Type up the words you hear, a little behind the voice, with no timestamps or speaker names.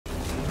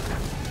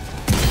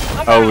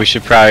Oh, we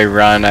should probably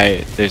run.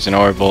 There's an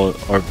orbital,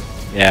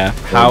 yeah.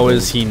 How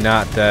is he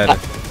not dead?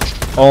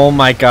 Oh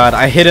my god,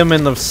 I hit him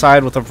in the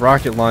side with a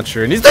rocket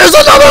launcher and there's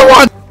another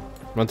one!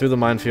 Run through the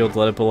minefield,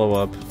 let it blow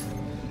up.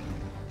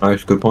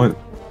 Nice, good point.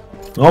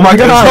 Oh my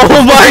god!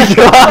 Oh my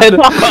god!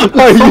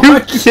 Are you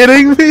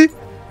kidding me?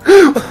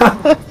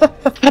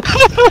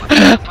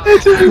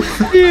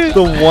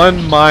 The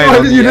one mine.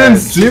 Oh, you didn't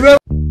see that?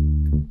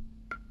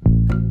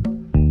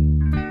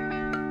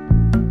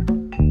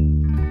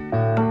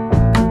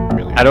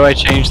 How do I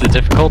change the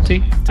difficulty?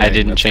 Dang, I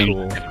didn't that's change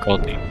cool. the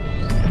difficulty.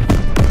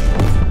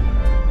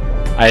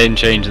 I didn't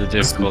change the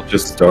difficulty.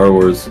 Just Star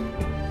Wars.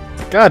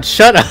 God,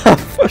 shut up!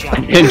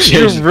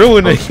 You're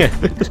ruining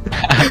it.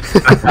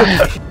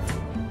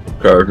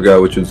 I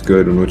forgot which one's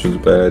good and which one's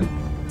bad.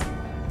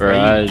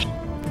 Barrage.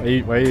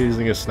 Why are you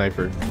using a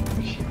sniper?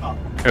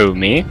 Oh,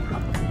 me?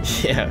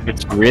 Yeah.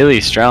 It's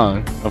really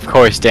strong. Of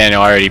course,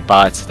 Daniel already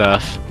bought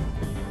stuff.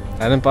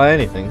 I didn't buy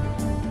anything.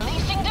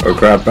 Oh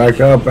crap,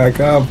 back up, back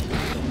up!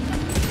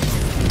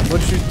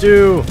 What'd you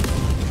do?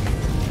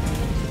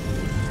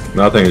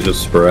 Nothing, it's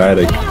just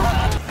sporadic.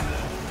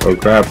 Oh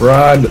crap,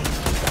 run!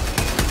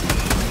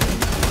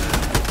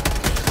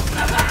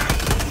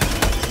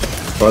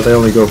 Why'd they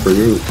only go for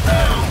you?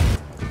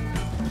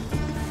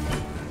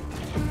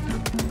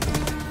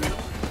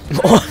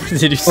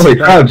 Did you see Holy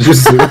that? crap, did you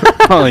see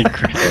that? Holy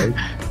crap.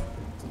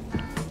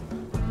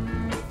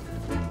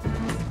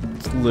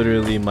 It's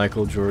literally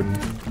Michael Jordan.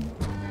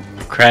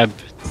 Crab,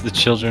 it's the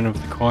children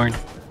of the corn.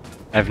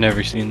 I've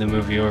never seen the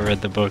movie or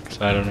read the book,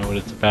 so I don't know what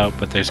it's about,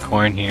 but there's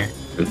corn here.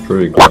 It's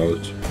pretty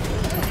gross.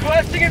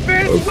 Requesting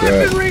advanced Oh, crap.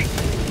 weaponry!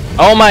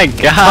 Oh my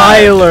god!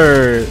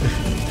 Tyler!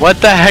 What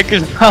the heck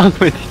is wrong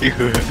with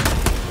you?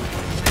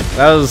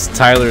 That was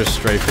Tyler's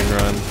strafing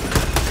run.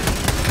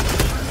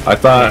 I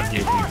thought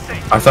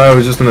it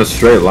was just in a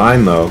straight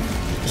line though.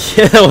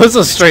 Yeah, that was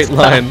a straight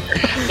line.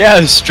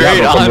 Yeah, straight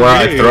Yeah, but on from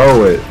where me. I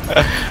throw it.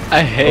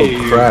 I hate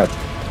Oh you. crap.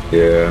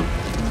 Yeah.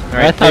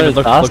 Alright, thought it David,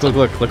 was awesome.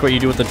 look what you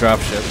do with the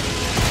dropship.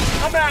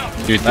 I'm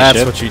out! Dude, the That's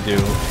ship? what you do.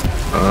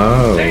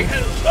 Oh. Say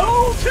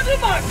hello to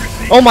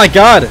democracy! Oh my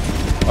god!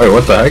 Wait,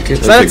 what the heck? Is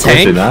that a it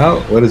glitching tank?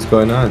 out? What is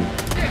going on?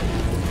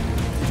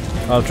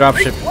 Oh,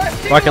 dropship.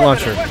 Rocket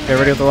launcher. Get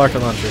ready with the rocket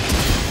launcher.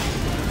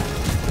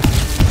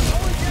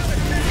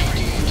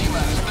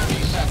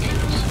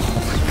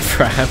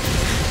 Crap.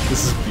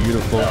 This is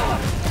beautiful.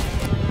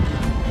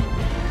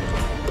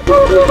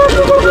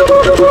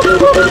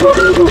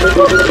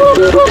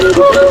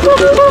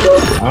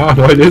 Ah,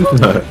 what is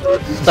that?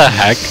 What the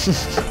heck?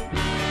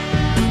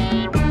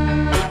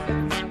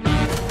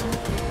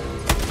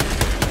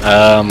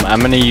 I'm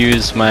gonna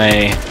use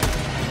my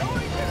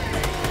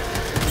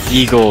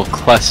eagle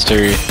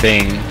cluster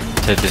thing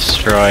to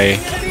destroy.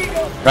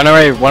 Run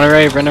away, run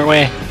away, run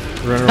away.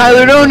 Run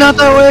Tyler, no, not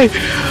that way!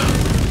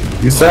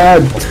 You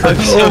sad? I'm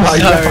so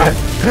sorry.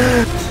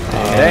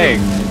 Dang.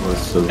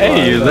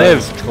 Hey, you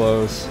live.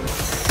 Close.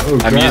 Oh,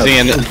 I'm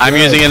crap. I'm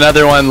using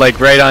another one like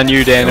right on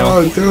you, Daniel.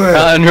 Oh, do it.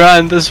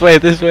 Run, this way,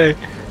 this way.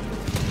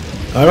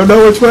 I don't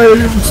know which way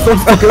you're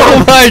supposed to go.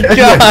 Oh my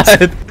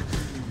god!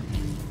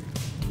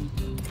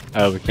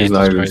 Oh, we He's can't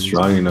not even destroy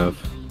strong enough.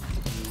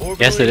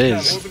 Yes, it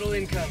is. Orbital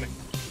incoming.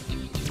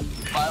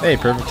 Hey,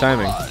 perfect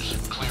timing.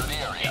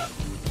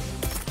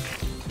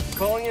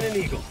 Calling in an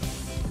eagle.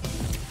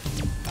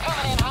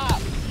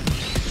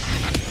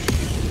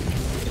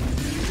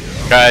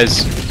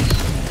 Guys,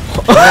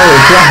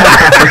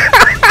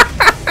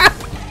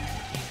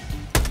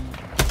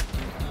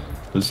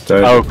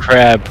 oh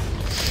crap.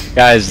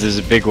 Guys, there's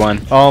a big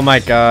one. Oh my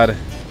god.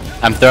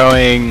 I'm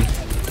throwing...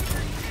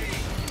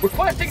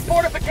 Requesting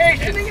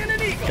fortification in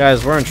an eagle.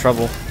 Guys, we're in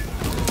trouble.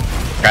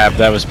 Crap,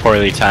 that was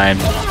poorly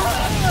timed.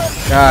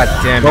 God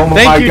damn it. Oh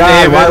Thank my you,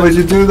 god, David. why would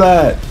you do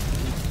that?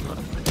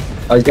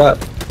 I got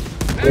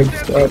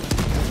mixed up.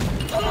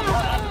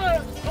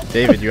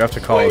 David, you have to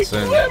call us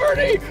in.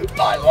 Liberty!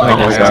 My Oh life!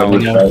 my god, we're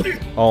no.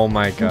 dead. Oh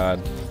my god.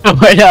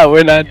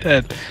 We're not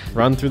dead.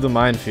 Run through the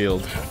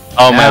minefield.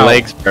 Oh, my Ow.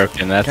 leg's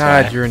broken, that's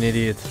God, why. you're an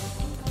idiot.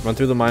 Run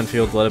through the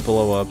minefield, let it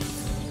blow up.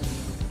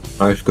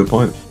 Nice, good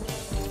point.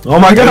 Oh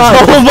my god!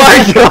 Oh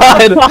my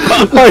god!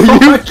 Are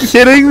you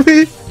kidding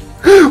me?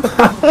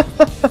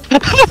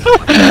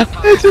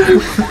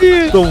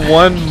 The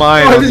one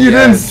mine. What, on the you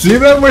didn't edge. see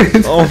that?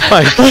 Wait. Oh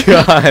my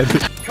god.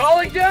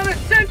 Calling down a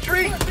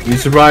sentry! You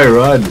should probably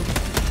run.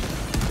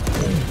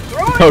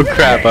 Throwing Oh grenade.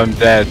 crap, I'm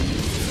dead.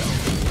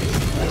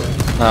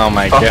 Oh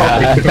my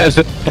god.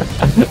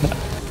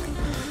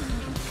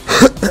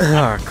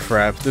 Ah,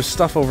 crap. There's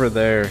stuff over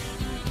there.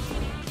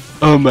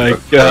 Oh my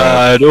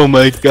god,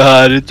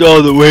 it's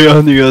all the way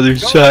on the other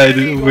side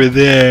over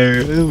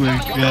there. Oh my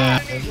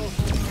god.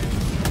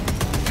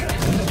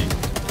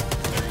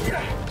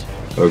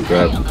 Oh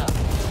crap.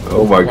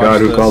 Oh my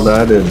god, who this. called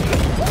that in?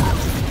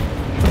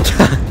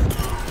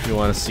 You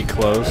want to see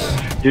close?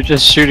 You're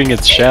just shooting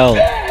its shell.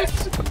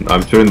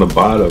 I'm shooting the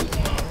bottom.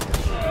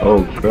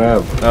 Oh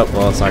crap. Oh,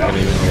 well, it's not gonna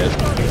even hit.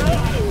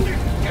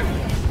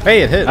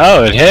 Hey, it hit!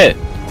 Oh, it hit.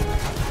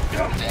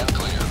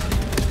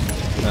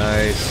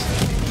 Nice.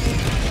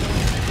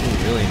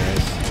 really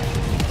nice.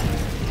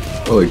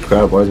 Holy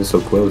crap, why is it so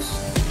close?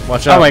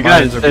 Watch out! Oh my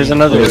god, mines are there's being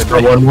another There's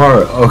destroyed. got one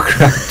more. Oh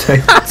crap, dang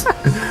it.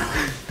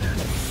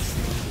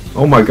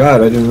 Oh my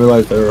god, I didn't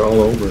realize they were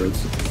all over.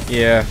 It's...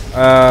 Yeah.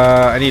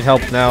 I need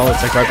help now.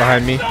 It's like right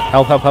behind me.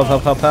 Help! Help! Help!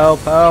 Help! Help! Help!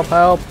 Help!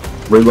 Help!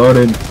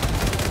 Reloaded.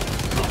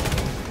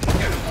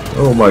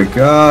 Oh my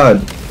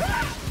god.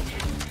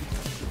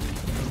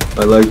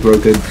 My leg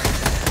broken.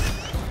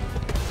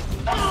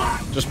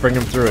 Just bring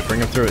him through it. Bring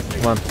him through it.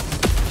 Come on.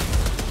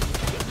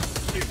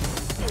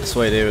 This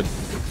way, David.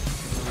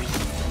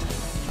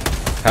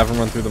 Have him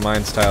run through the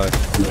mines, Tyler.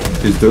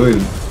 He's doing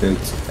it.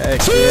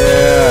 Heck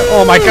yeah!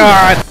 Oh my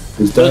god!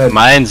 He's Those dead.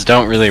 mines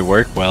don't really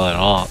work well at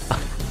all.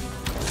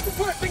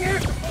 Requesting air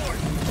support.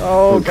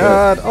 Oh Okay.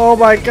 god! Oh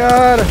my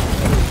god!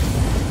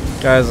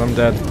 Guys, I'm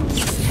dead.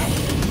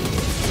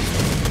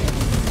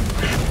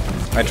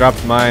 I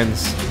dropped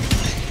mines.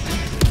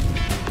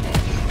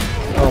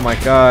 Oh my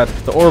god.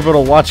 The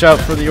orbital, watch out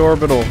for the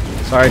orbital.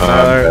 Sorry,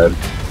 Tyler. I'm dead.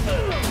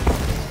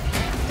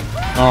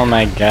 Oh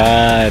my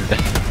god.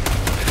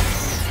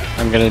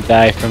 I'm gonna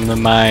die from the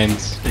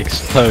mines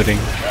exploding.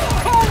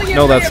 Calling in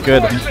No, that's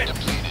good. reinforcements.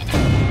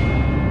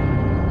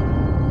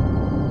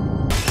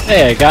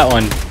 Hey, I got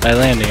one by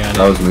landing on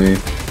That it. was me.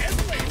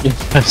 You're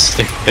so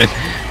stupid.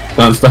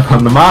 I'm stuck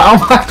on the mine. Oh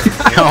my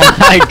Oh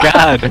my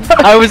god.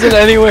 I wasn't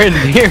anywhere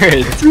near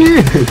it.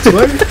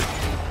 god.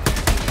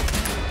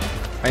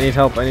 I need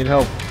help, I need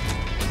help.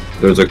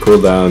 There's a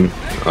cooldown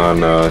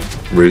on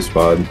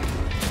respawn.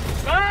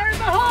 Fire in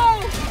the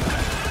hole.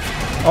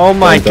 Oh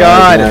my Don't die,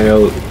 god!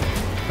 Daniel.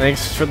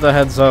 Thanks for the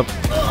heads up.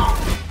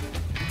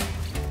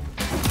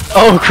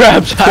 Oh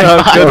crap,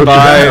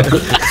 Goodbye.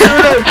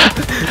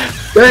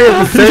 Dang,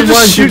 the same Just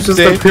one shoot, keeps just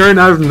Dave. appearing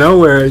out of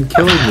nowhere and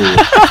killing me.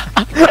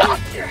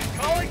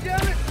 Calling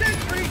down a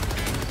sentry.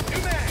 New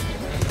mag.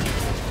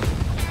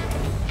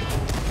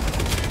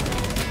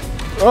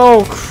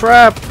 Oh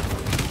crap! I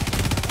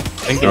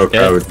think he's Oh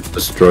crap, dead. it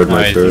destroyed No,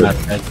 my he's shirt. not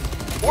dead.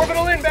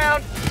 Orbital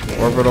inbound.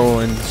 Orbital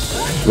and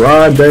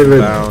Run, David.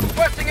 down.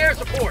 Requesting air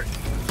support.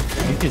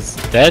 I think he's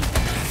dead.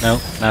 No,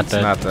 not It's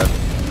dead. not dead.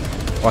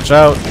 Watch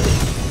out!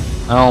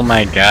 Oh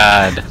my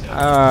god.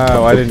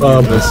 Oh, I didn't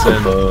Bum, even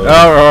listen. bum. Oh,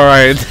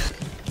 alright.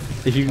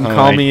 If you can Oh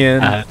call my me in,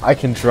 God. I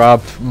can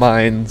drop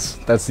mines.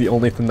 That's the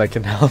only thing that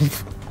can help.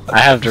 I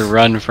have to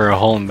run for a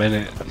whole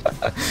minute.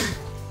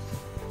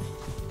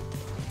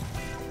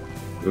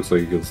 Looks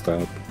like you can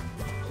stop.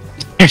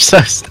 You're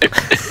so stupid.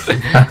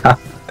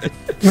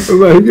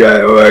 Oh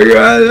my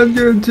god, I'm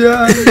gonna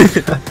die.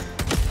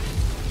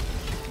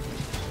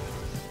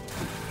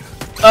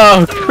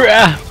 Oh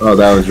crap. Oh,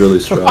 that was really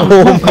strong.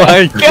 Oh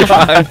my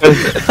god!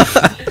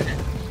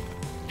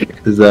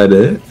 Is that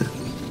it?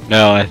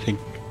 No, I think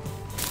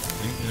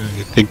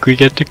we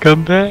get to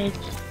come back.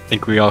 I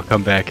think we all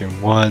come back in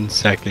 1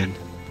 second.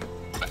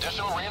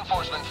 Additional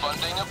reinforcement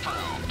funding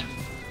approved.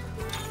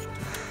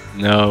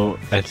 No,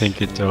 I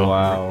think it's over.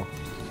 Wow.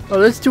 Oh,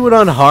 let's do it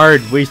on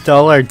hard. Waste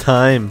all our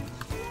time.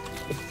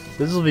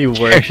 This will be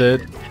worth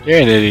it. You're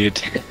an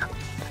idiot.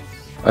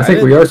 I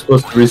think we are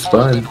supposed to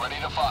respawn. Ready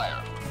to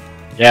fire.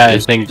 Yeah, I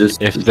Just- think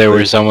just- if there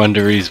were someone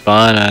to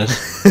respawn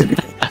us.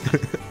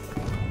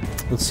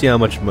 Let's see how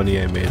much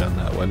money I made on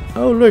that one.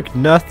 Oh, look,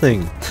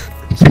 nothing.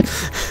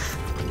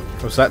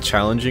 Was that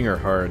challenging or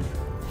hard?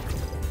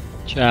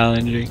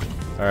 Challenging.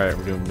 Alright,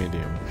 we're doing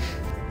medium.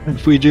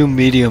 If we do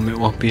medium, it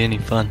won't be any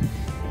fun.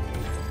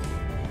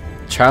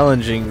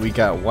 Challenging, we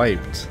got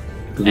wiped.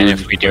 And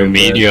if we do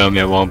medium,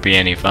 it won't be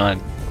any fun.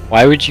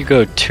 Why would you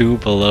go 2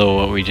 below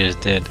what we just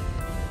did?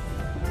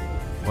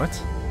 What?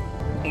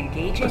 I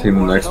think the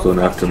next one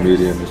after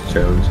medium is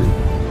challenging.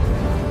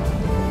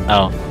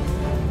 Oh.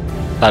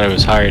 Thought it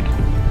was hard.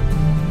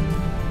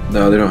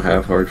 No, they don't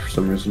have hard for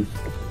some reason.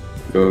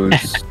 Goes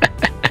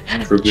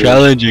trivial,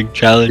 Challenging.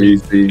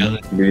 easy,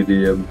 challenge.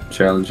 medium,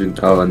 challenging,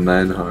 oh, and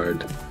then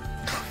hard.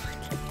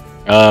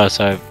 Oh,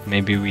 so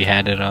maybe we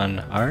had it on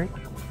hard?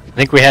 I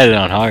think we had it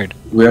on hard.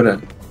 We had it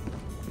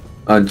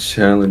on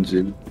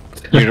challenging.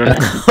 You don't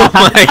Oh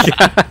my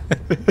god!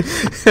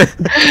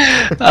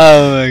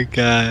 Oh my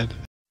god.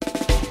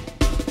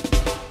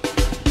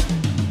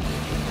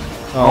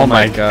 Oh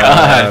my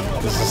god.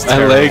 This is My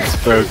terrible. leg's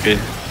broken.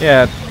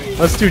 Yeah,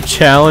 let's do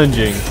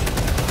challenging.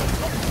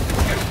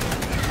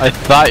 I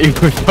thought you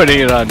were putting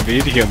it on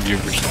medium, you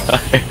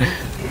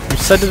retard. You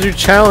said to do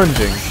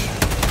challenging.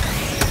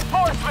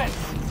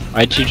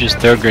 Why'd you just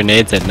throw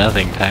grenades at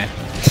nothing, Ty?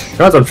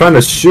 Guys, I'm trying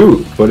to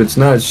shoot, but it's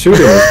not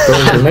shooting, it's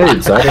throwing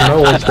grenades. I don't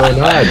know what's going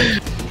on.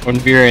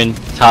 When we were in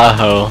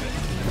Tahoe,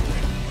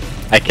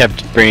 I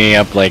kept bringing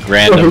up like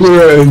random.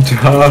 We're in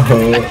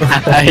Tahoe.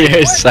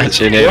 You're such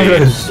an What a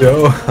idiot.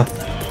 show.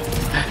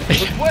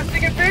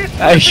 Requesting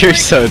advanced. You're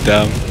so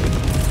dumb.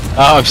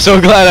 Oh, I'm so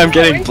glad I'm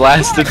getting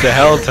blasted to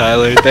hell,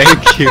 Tyler.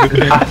 Thank you.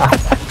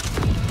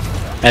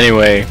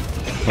 Anyway,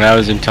 when I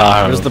was in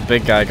Tahoe, Where's the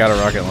big guy? Got a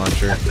rocket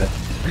launcher.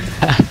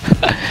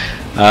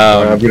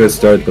 I'm gonna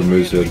start the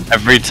mission.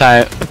 every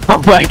time.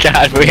 Oh my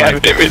god, we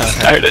haven't even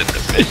started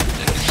the mission.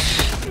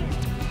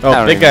 I Oh,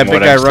 don't big even guy, know big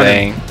what guy I'm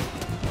running. saying.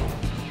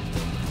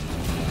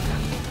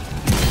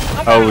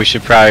 Oh, we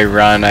should probably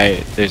run.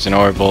 There's an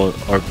orbital,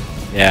 or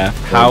yeah.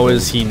 How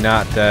is he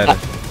not dead?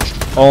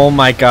 Oh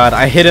my god,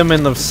 I hit him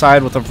in the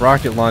side with a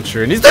rocket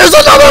launcher and there's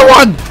another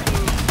one!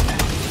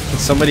 Can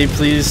somebody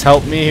please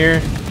help me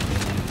here?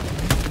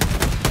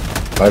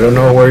 I don't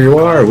know where you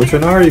are. Which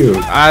one are you?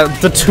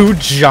 The two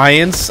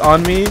giants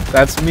on me?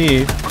 That's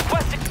me.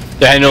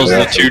 Daniel's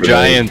Yeah, the two really.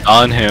 giants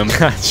on him.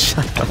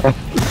 Shut up.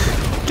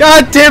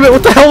 God damn it,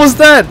 what the hell was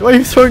that? Why are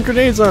you throwing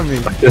grenades on me?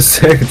 Just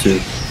saved you.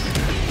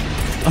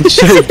 You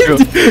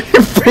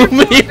blew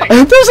me.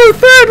 There's a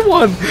third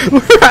one!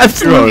 We're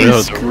absolutely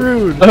no,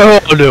 screwed. Oh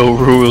no,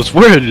 rules.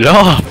 We're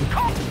not.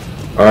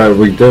 Alright,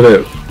 we did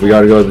it. We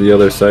gotta go to the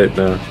other site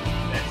now.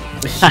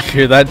 You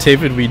hear that,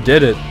 David? We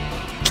did it.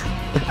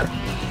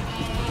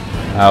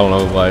 I don't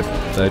know why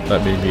that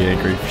made me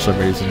angry for some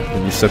reason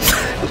when you said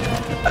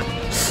that.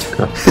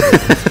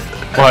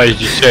 Why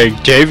did you say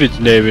David's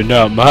name and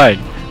not mine?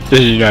 Does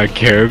he not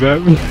care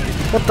about me?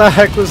 What the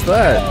heck was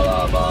that?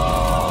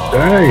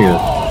 Dang it.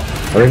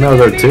 I didn't know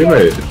their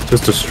teammate.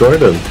 Just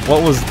destroyed him.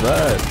 What was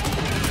that?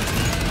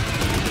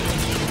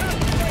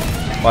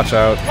 Watch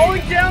out.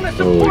 Calling down a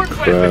Holy support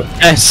crap. weapon.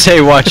 I say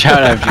watch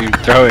out after you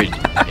throw it,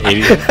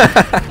 idiot.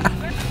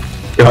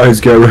 Guys,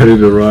 get ready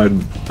to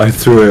run. I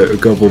threw it a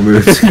couple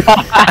minutes ago.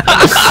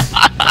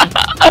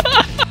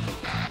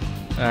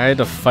 I had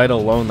to fight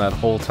alone that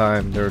whole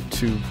time. There were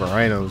two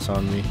rhinos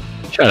on me.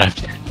 Shut up.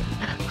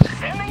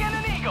 Sending in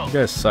an eagle. You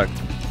guys sucked.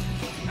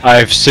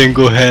 I've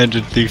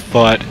single-handedly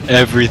fought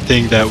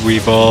everything that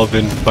we've all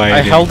been fighting.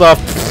 I held up.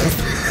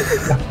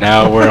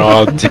 Now we're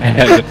all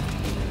dead.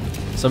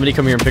 Somebody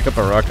come here and pick up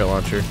a rocket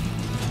launcher.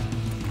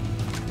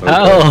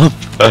 Help!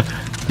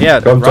 Yeah,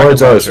 Come rocket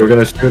towards us. launcher. We're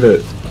gonna shoot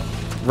it.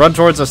 Run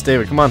towards us,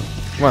 David. Come on.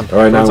 Come on.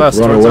 Alright, now Towards us,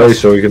 run towards away us.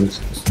 so we can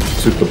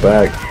shoot the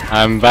back.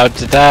 I'm about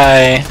to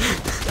die.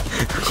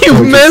 You We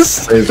can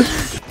missed!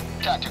 save-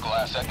 Tactical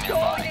asset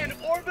Calling nearby. in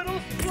orbital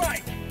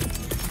strike.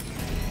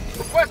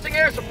 Requesting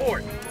air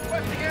support.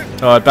 Requesting air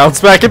support. Oh, it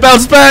bounced back. It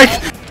bounced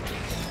back!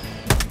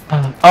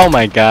 Oh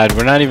my god,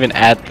 we're not even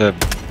at the...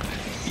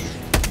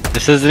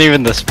 This isn't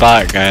even the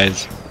spot,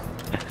 guys.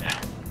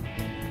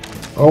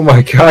 Oh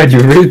my god, you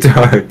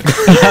retard!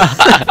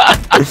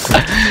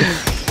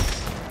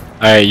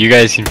 Alright, you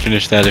guys can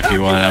finish that if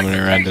you want. I'm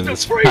gonna run to the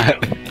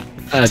spot.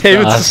 That's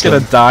David's just awesome.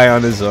 gonna die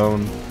on his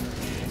own.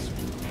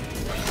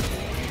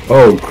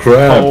 Oh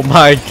crap! Oh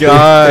my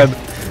god.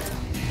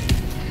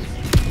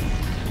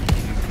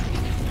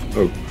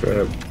 Oh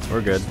crap!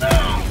 We're good.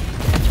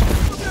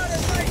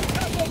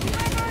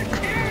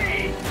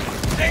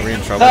 Are we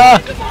in trouble?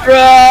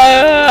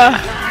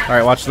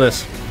 Alright, watch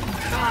this.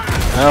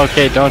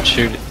 Okay, don't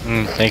shoot it.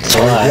 Thanks a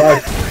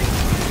lot.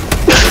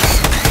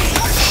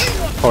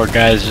 Poor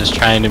guy's just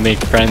trying to make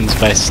friends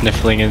by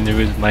sniffling into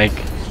his mic.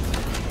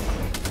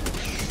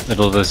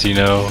 Little does he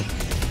know,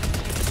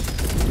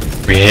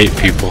 we hate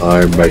people.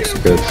 I'm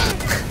Mexican.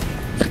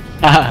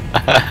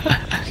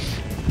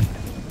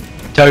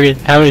 Togen,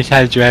 how many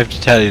times do I have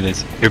to tell you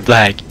this? You're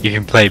black, you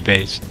can play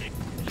bass.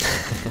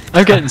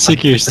 I'm getting sick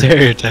of your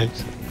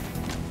stereotypes.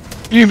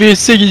 You can be as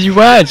sick as you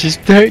want,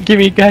 just give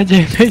me a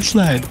goddamn bass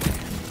line.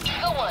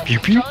 Pew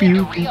pew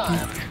pew pew pew.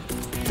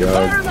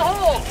 God. Fire in the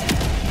hole.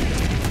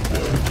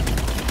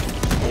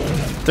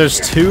 There's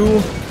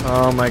two?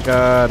 Oh my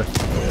god.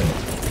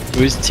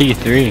 Who's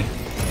T3?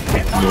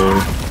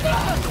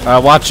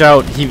 Watch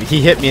out.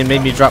 He hit me and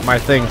made me drop my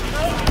thing.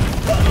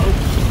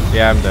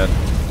 Yeah, I'm dead.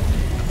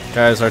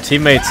 Guys, our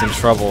teammate's in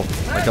trouble.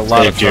 Like a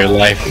lot of Saved your trouble.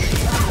 life.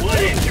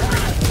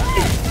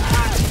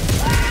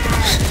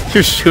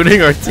 You're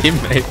shooting our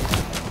teammate.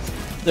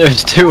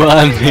 There's two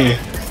on me.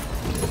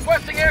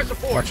 Requesting air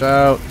support. Watch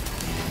out.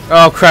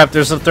 Oh crap,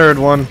 there's a third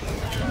one.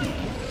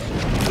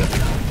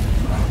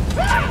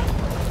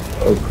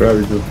 Oh crap!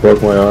 You just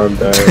broke my arm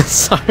down.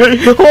 Sorry.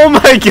 Oh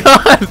my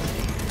god.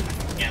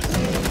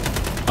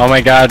 Oh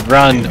my god,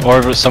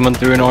 run! Someone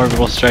threw an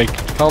orbital strike.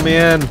 Call me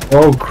in.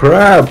 Oh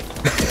crap!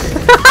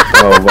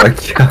 Oh my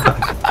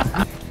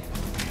god!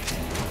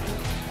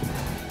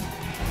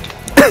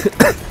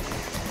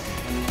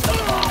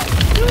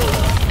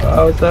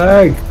 Oh, what the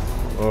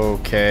heck?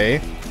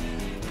 Okay.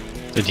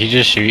 Did he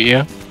just shoot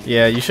you?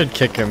 Yeah, you should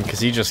kick him because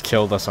he just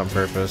killed us on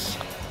purpose.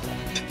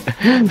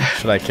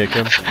 Should I kick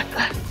him?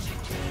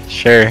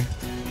 Sure.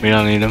 We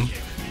don't need him.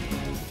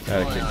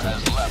 Gotta kick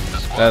him.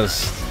 That was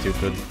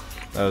stupid.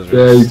 That was Yeah,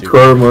 really you stupid.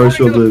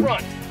 court-martialed Calling to the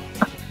it.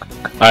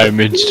 front. I'm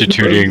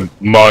instituting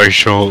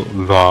martial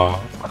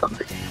law.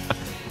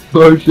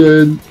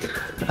 Motion!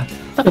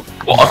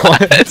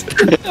 What?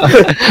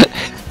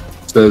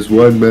 Says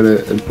 1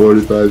 minute and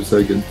 45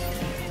 seconds.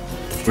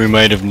 We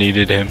might have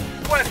needed him.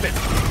 Weapon.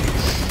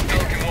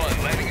 Falcon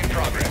 1 landing in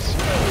progress.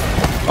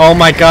 Oh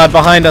my god,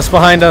 behind us,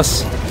 behind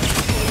us.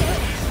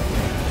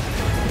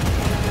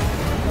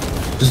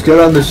 Just get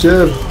on the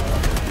ship!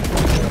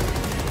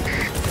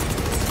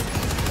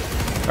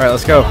 Alright,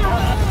 let's go.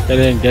 Get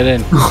in, get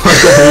in.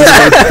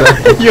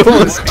 You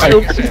almost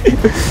choked me.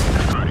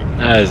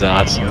 That is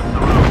awesome.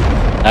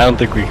 I don't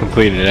think we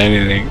completed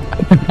anything.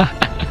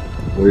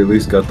 We at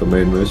least got the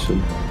main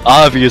mission.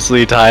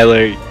 Obviously,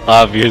 Tyler.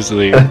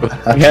 Obviously. We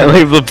can't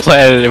leave the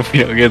planet if we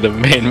don't get the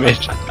main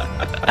mission.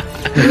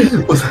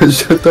 Well, then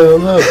shut the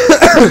hell up.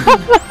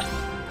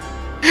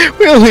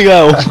 We only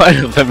got one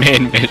of the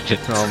main mission.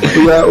 Oh my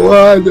That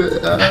one.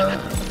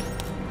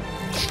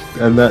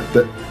 And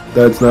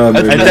that's not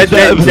a main mission.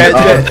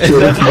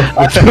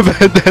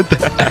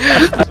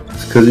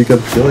 It's because you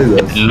kept killing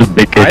us. In the I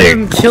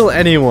beginning, didn't kill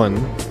anyone.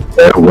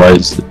 there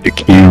was the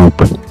cube.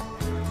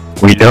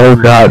 We know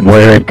not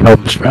where it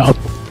comes from.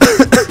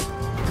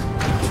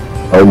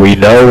 But we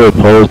know it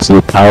holds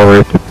the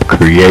power to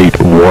create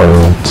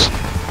worlds.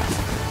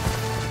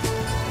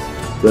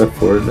 Is that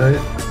Fortnite?